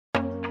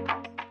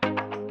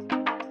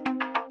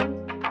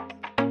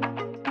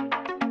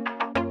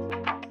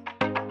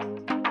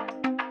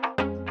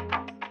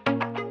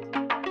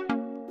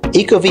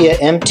EcoVia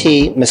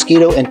MT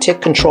Mosquito and Tick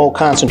Control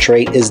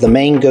Concentrate is the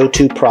main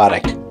go-to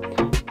product.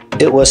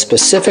 It was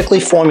specifically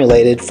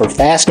formulated for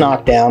fast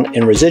knockdown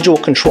and residual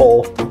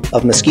control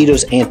of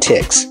mosquitoes and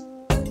ticks.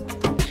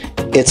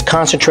 Its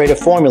concentrated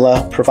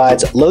formula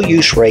provides low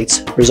use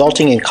rates,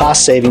 resulting in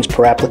cost savings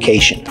per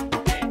application.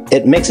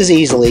 It mixes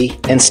easily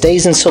and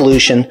stays in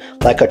solution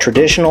like a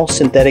traditional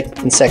synthetic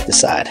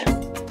insecticide.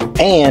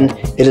 And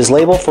it is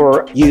labeled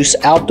for use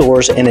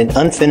outdoors and in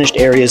unfinished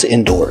areas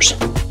indoors.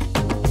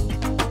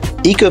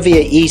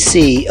 EcoVia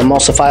EC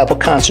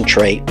Emulsifiable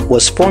Concentrate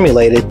was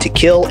formulated to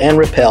kill and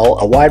repel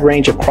a wide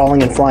range of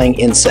crawling and flying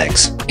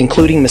insects,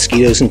 including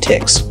mosquitoes and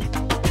ticks.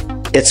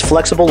 Its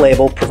flexible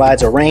label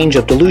provides a range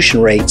of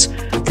dilution rates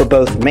for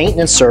both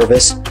maintenance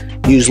service,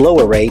 use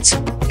lower rates,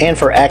 and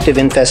for active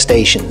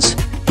infestations,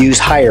 use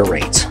higher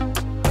rates.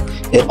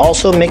 It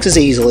also mixes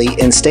easily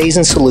and stays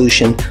in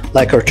solution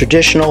like a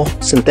traditional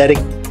synthetic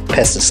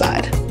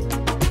pesticide.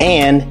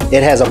 And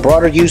it has a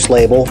broader use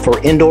label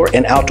for indoor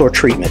and outdoor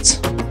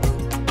treatments.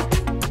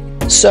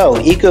 So,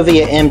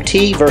 EcoVia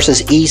MT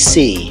versus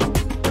EC,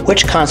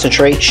 which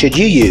concentrate should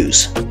you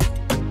use?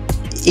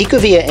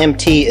 EcoVia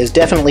MT is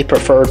definitely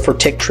preferred for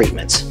tick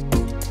treatments.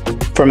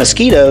 For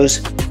mosquitoes,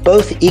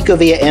 both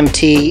EcoVia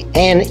MT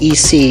and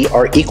EC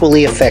are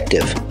equally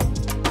effective.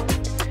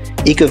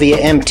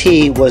 EcoVia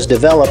MT was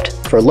developed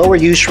for lower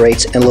use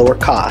rates and lower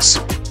costs.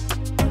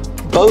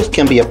 Both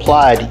can be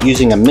applied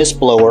using a mist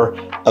blower,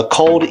 a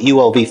cold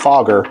ULV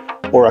fogger,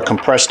 or a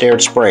compressed air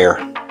sprayer.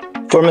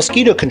 For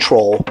mosquito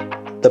control,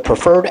 the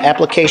preferred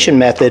application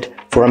method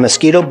for a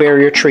mosquito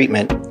barrier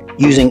treatment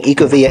using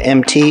EcoVia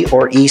MT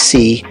or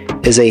EC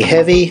is a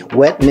heavy,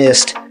 wet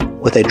mist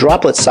with a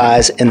droplet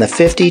size in the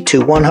 50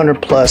 to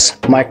 100 plus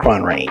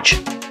micron range.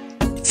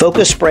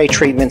 Focus spray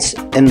treatments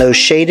in those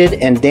shaded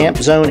and damp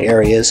zone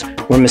areas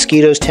where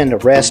mosquitoes tend to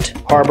rest,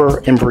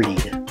 harbor, and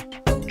breed.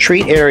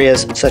 Treat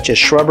areas such as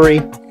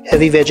shrubbery,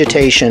 heavy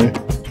vegetation,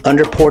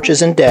 under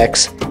porches and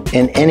decks,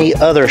 and any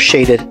other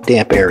shaded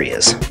damp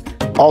areas.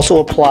 Also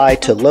apply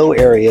to low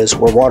areas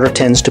where water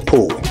tends to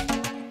pool.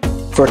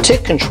 For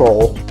tick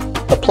control,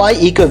 apply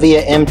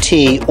EcoVia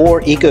MT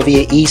or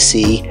EcoVia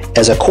EC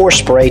as a core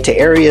spray to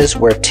areas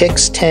where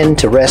ticks tend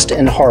to rest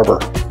and harbor,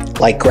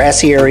 like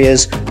grassy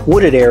areas,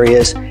 wooded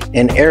areas,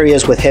 and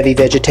areas with heavy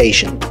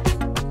vegetation.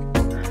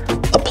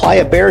 Apply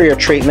a barrier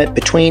treatment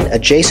between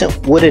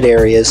adjacent wooded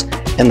areas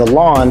and the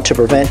lawn to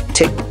prevent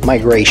tick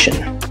migration.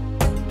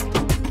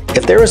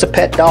 If there is a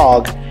pet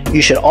dog,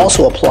 you should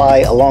also apply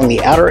along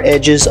the outer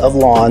edges of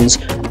lawns,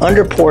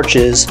 under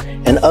porches,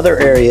 and other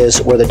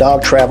areas where the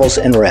dog travels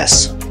and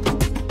rests.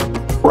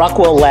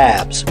 Rockwell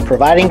Labs,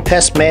 providing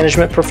pest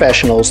management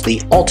professionals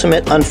the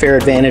ultimate unfair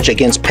advantage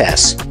against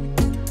pests.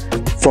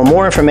 For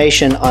more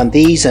information on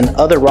these and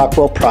other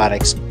Rockwell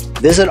products,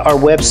 visit our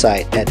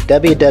website at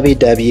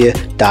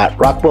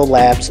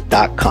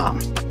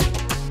www.rockwelllabs.com.